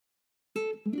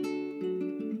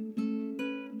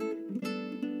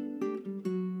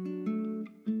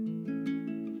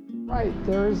right,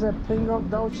 there is a Pingo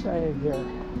Doce here.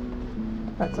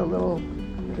 That's a little,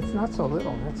 it's not so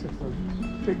little, that's just a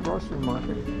big grocery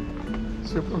market,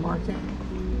 supermarket.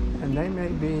 And they may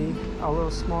be a little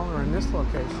smaller in this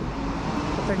location,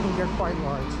 but they can get quite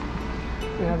large.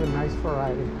 They have a nice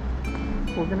variety.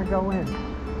 We're gonna go in.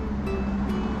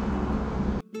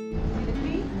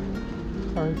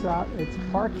 Turns out it's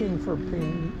parking for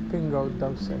Pingo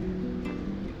Doce.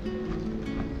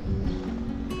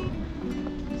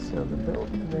 So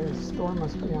the store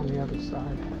must be on the other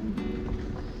side.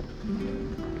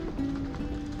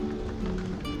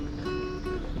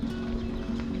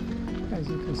 As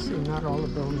you can see, not all the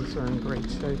buildings are in great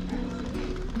shape.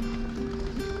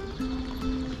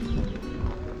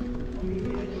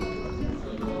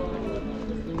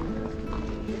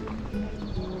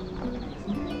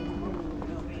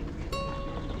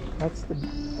 That's the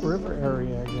river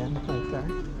area again, right there.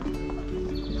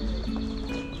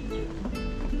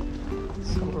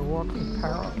 So we're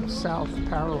walking south,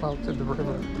 parallel to the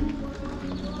river.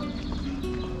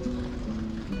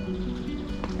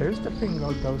 There's the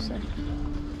Pingo Doce.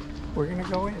 We're gonna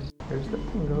go in. There's the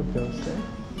Pingo Doce,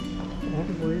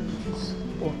 and we just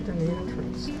walked in the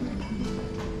entrance.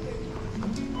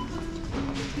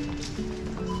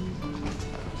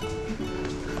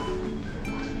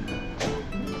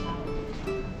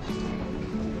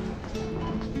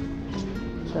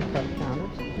 Checkout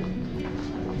counters,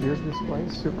 beer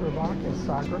displays, Superboc and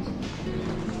Sagres.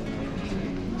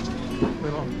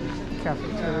 Little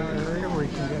cafeteria area where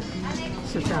you can just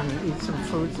sit down and eat some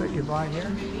foods that you buy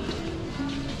here.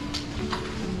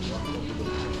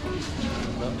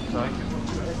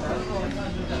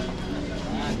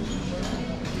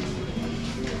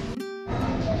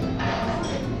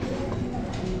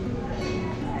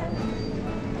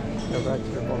 The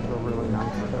vegetables are really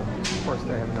nice too. Of course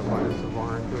they have an abundance of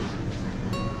oranges.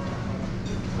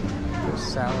 The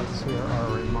salads here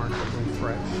are remarkably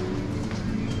fresh.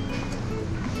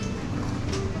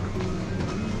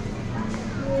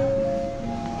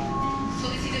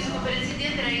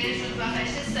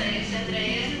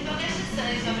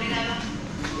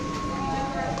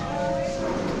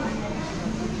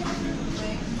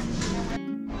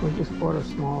 We just bought a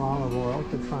small olive oil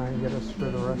to try and get us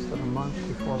through the rest of the month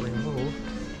before we move.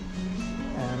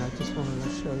 And I just wanted to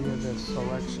show you the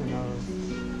selection of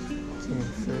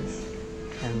canned fish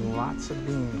and lots of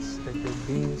beans. They do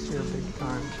beans here big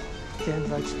time. Canned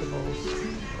vegetables,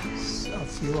 a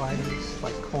few items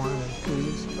like corn and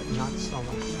peas, but not so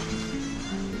much.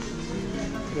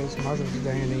 Today's Mother's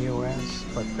Day in the U.S.,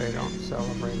 but they don't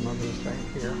celebrate Mother's Day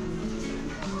here.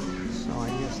 So I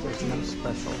guess there's no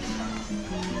specials.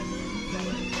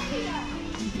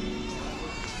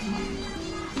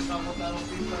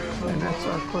 And that's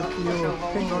our quick view of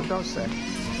Pingo Doce.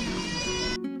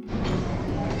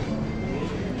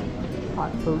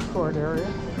 Hot food court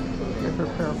area. You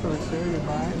prepare foods here, you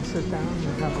buy it and sit down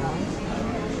and have lunch.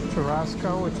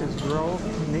 Churrasco, which is grilled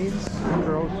meats and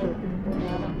grilled chicken.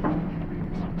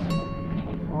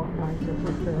 All kinds of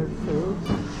prepared foods.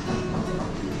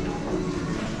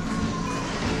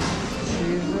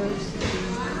 Cheeses.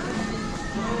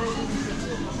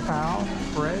 Cow,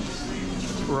 breads,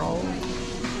 rolls.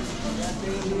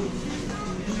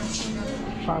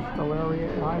 Pasteleria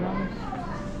items.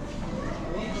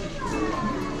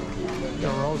 The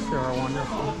rolls here are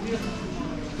wonderful.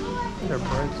 Their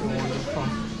breads are wonderful.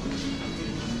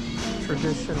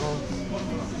 Traditional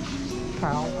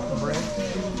cow bread.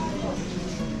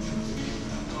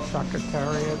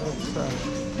 Chocolataria, that's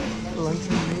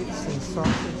luncheon meats and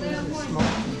sausages and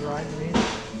smoked and dried meat.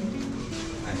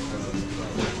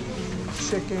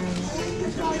 Chickens.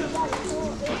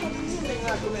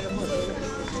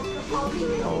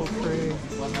 Poultry.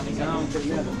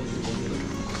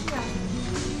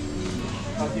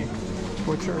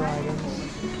 Butcher items.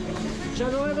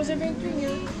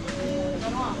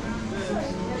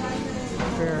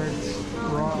 Prepared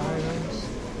raw items.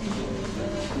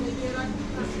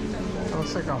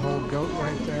 Looks like a whole goat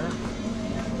right there.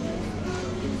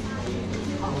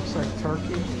 Looks like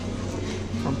turkey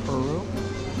from Peru,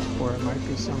 or it might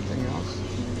be something else.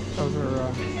 Those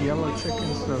are yellow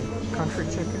chickens, the country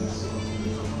chickens.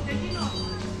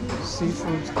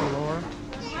 Seafoods galore.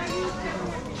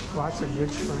 Lots of good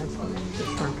shrimp. The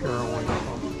shrimp here are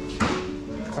wonderful.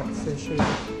 Cut fishes.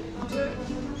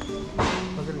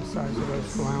 Look at the size of those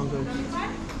flounders.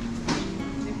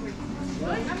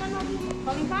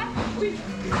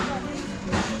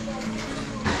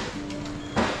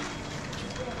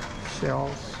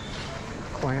 Shells,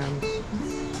 clams,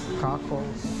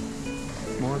 cockles,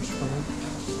 more shrimp.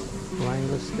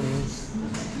 langoustines.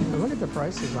 And look at the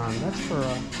prices on them. That's for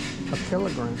a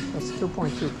kilogram. That's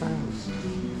 2.2 pounds.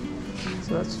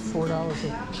 So that's $4 a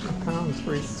pound,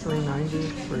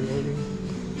 $3.90, $3.80.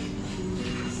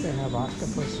 They have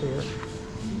octopus here.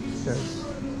 There's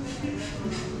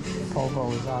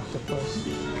polvo is octopus.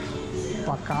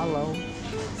 Bacalao,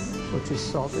 which is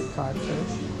salted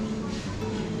codfish.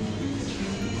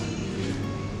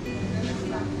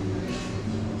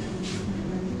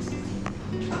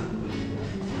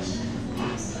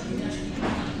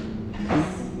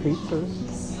 Pizzas.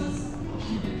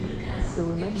 Did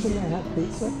we mention they have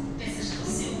pizza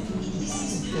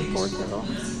in Portugal?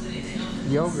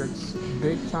 Yogurts,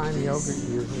 big time yogurt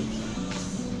users.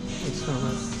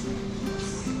 Consumers.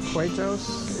 Quejos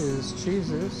is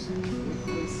cheeses.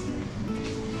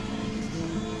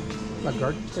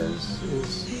 Lagartas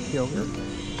is yogurt.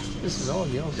 This is all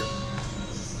yogurt.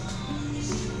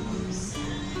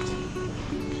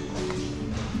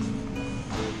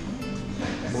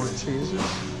 More cheeses.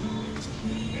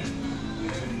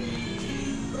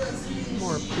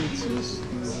 More pizzas.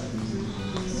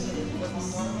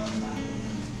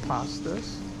 Pastas.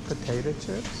 Potato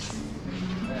chips.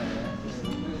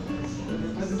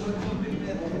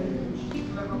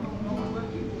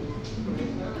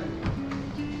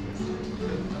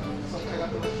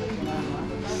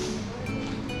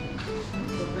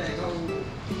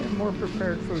 And more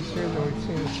prepared foods here than we've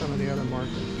seen in some of the other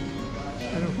markets.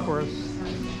 And of course,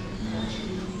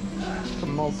 the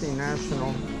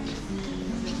multinational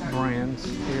brands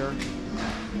here.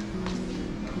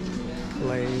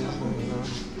 Lay's and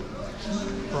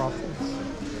Ruffles.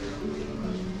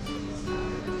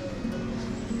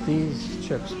 These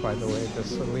chips, by the way, the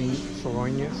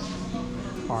Saloonias,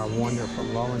 are wonderful.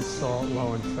 Low in salt,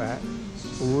 low in fat.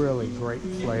 Really great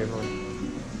flavor.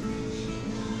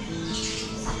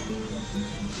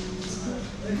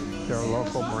 They're a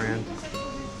local brand.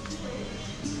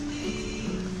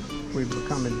 We've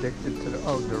become addicted to the,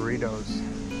 Doritos.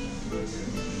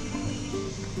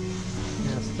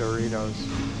 Yes, Doritos.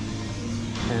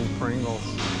 And Pringles.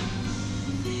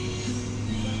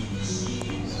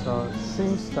 So it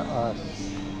seems to us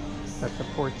that the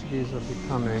Portuguese are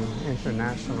becoming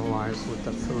internationalized with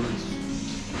the foods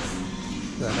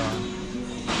that are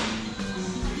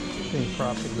being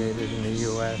propagated in the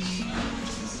U.S.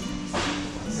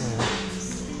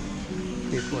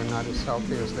 And people are not as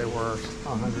healthy as they were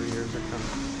 100 years ago.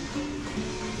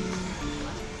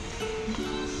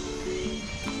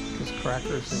 There's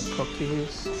crackers and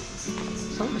cookies.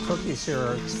 Some of the cookies here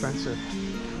are expensive,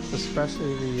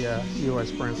 especially the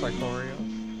U.S. brands like Oreos.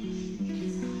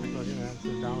 Like look at that, it's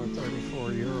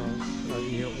 €1.34,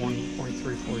 you get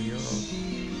 1.34 euros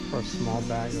for a small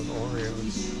bag of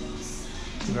Oreos.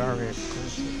 Very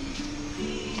expensive.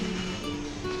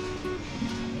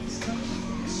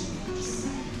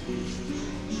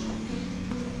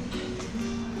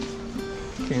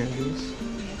 Candies.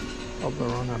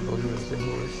 Toblerone, I believe is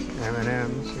English.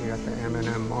 M&M's, you got the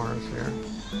M&M Mars here.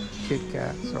 Kit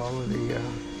Kats, all of the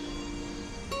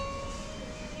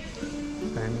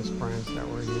famous brands that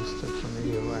we're used to from the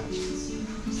U.S.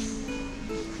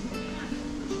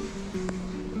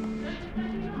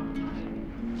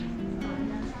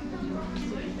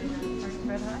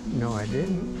 No, I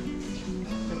didn't.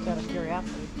 Just out of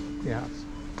curiosity. Yes.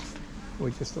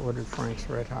 We just ordered Frank's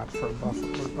Red Hot for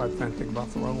authentic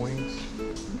buffalo wings.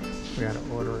 We had to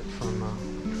order it from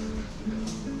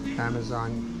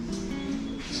Amazon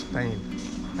Spain,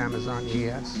 Amazon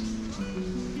ES.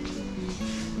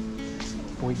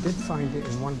 We did find it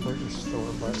in one British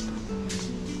store, but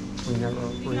we never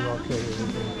relocated it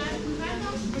again.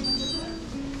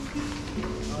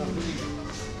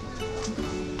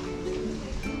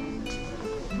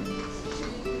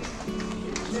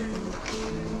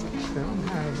 They don't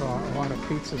have a lot of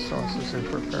pizza sauces and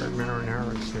prepared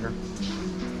marinaras here.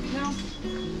 No.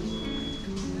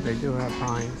 They do have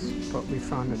Heinz, but we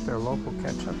found that their local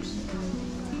ketchups,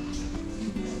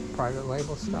 private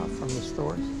label stuff from the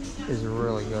stores, is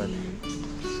really good.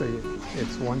 So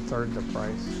it's 1/3 the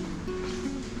price.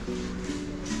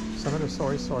 Some of the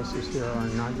soy sauces here are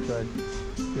not good.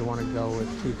 You want to go with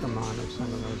Kikkoman or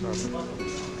some of those other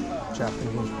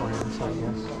Japanese brands, I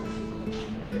guess.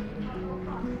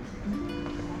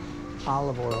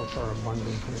 Olive oils are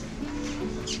abundant here.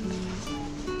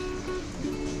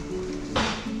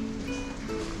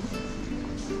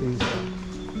 These are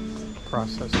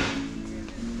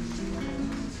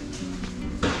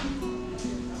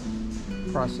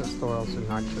processed oils are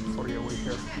not good for you, we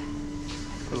hear.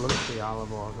 But look at the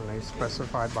olive oils, and they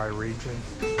specify by region.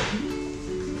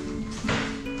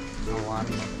 A lot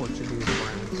of the Portuguese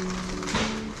brands.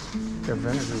 Their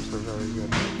vinegars are very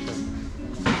good too.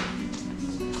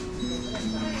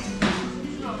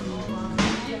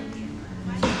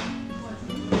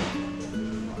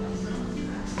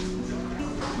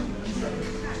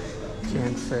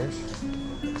 Canned fish,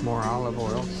 more olive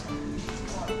oils.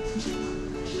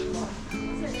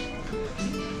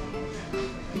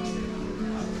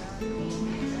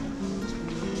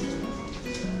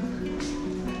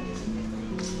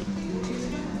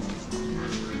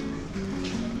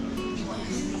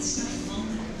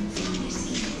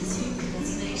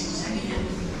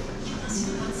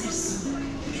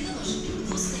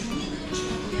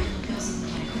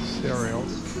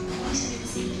 Cereals,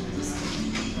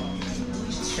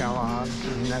 Kellogg's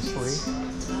and Nestle,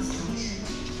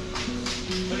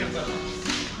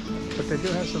 but they do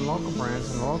have some local brands,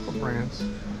 and the local brands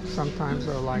sometimes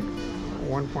are like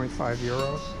 1.5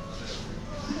 euros,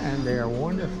 and they are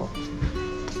wonderful.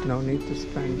 No need to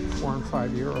spend 4 and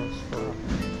 5 euros for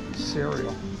a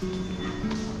cereal.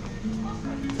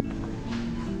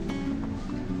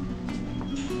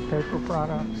 Paper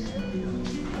products,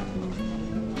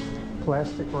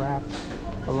 plastic wrap,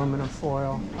 aluminum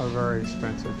foil are very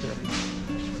expensive here.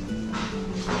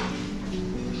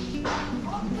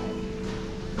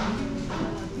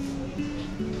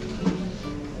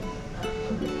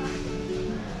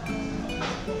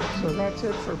 So that's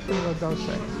it for Pingo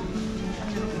Doce.